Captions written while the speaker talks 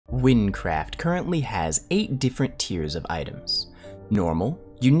Wynncraft currently has 8 different tiers of items: normal,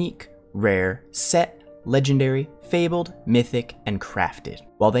 unique, rare, set, legendary, fabled, mythic, and crafted.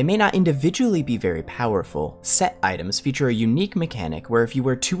 While they may not individually be very powerful, set items feature a unique mechanic where if you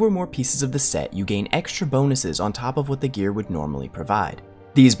wear 2 or more pieces of the set, you gain extra bonuses on top of what the gear would normally provide.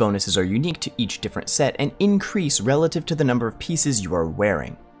 These bonuses are unique to each different set and increase relative to the number of pieces you are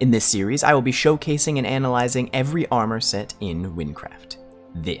wearing. In this series, I will be showcasing and analyzing every armor set in Wynncraft.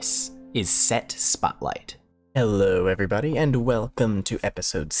 This is Set Spotlight. Hello everybody, and welcome to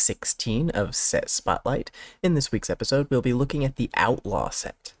episode 16 of Set Spotlight. In this week's episode, we'll be looking at the Outlaw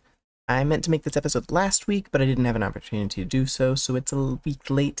set. I meant to make this episode last week, but I didn't have an opportunity to do so, so it's a week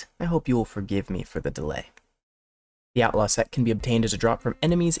late. I hope you will forgive me for the delay. The Outlaw set can be obtained as a drop from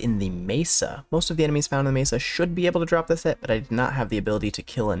enemies in the Mesa. Most of the enemies found in the Mesa should be able to drop the set, but I did not have the ability to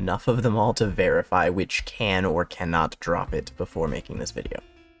kill enough of them all to verify which can or cannot drop it before making this video.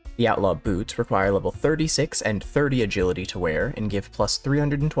 The Outlaw boots require level 36 and 30 agility to wear and give plus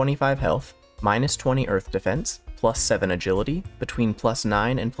 325 health, minus 20 earth defense, plus 7 agility, between plus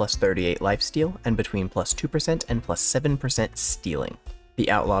 9 and plus 38 lifesteal, and between plus 2% and plus 7% stealing. The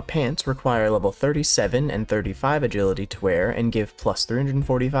Outlaw pants require level 37 and 35 agility to wear and give plus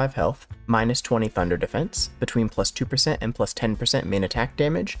 345 health, minus 20 thunder defense, between plus 2% and plus 10% main attack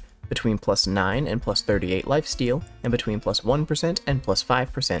damage, between plus 9 and plus 38 lifesteal, and between plus 1% and plus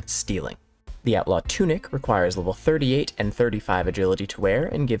 5% stealing. The Outlaw tunic requires level 38 and 35 agility to wear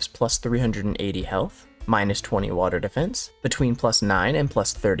and gives plus 380 health, minus 20 water defense, between plus 9 and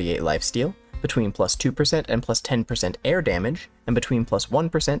plus 38 lifesteal, between plus 2% and plus 10% air damage, and between plus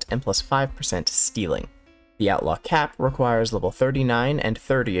 1% and plus 5% stealing. The Outlaw cap requires level 39 and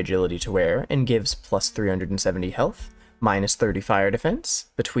 30 agility to wear and gives plus 370 health, minus 30 fire defense,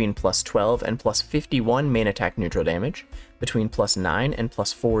 between plus 12 and plus 51 main attack neutral damage, between plus 9 and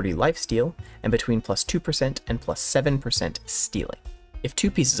plus 40 lifesteal, and between plus 2% and plus 7% stealing. If 2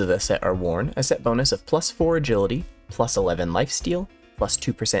 pieces of this set are worn, a set bonus of plus 4 agility, plus 11 lifesteal, plus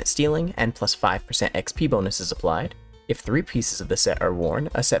 2% stealing, and plus 5% XP bonus is applied. If 3 pieces of the set are worn,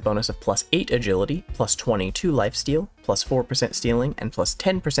 a set bonus of plus 8 agility, plus 22 lifesteal, plus 4% stealing, and plus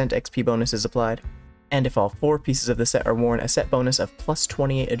 10% XP bonus is applied. And if all 4 pieces of the set are worn, a set bonus of plus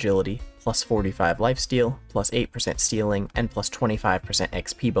 28 agility, plus 45 lifesteal, plus 8% stealing, and plus 25%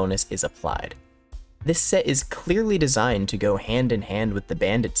 XP bonus is applied. This set is clearly designed to go hand in hand with the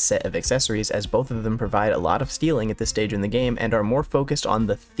Bandit set of accessories, as both of them provide a lot of stealing at this stage in the game and are more focused on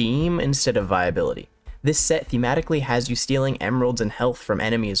the theme instead of viability. This set thematically has you stealing emeralds and health from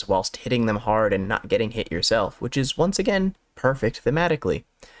enemies whilst hitting them hard and not getting hit yourself, which is once again perfect thematically.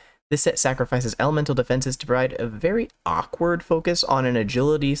 This set sacrifices elemental defenses to provide a very awkward focus on an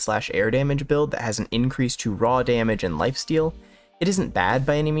agility/air damage build that has an increase to raw damage and lifesteal. It isn't bad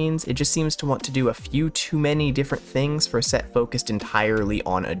by any means, it just seems to want to do a few too many different things for a set focused entirely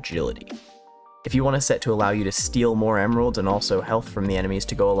on agility. If you want a set to allow you to steal more emeralds and also health from the enemies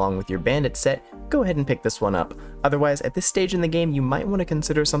to go along with your Bandit set, go ahead and pick this one up. Otherwise, at this stage in the game, you might want to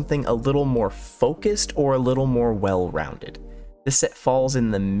consider something a little more focused or a little more well-rounded. This set falls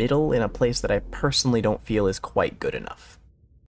in the middle in a place that I personally don't feel is quite good enough.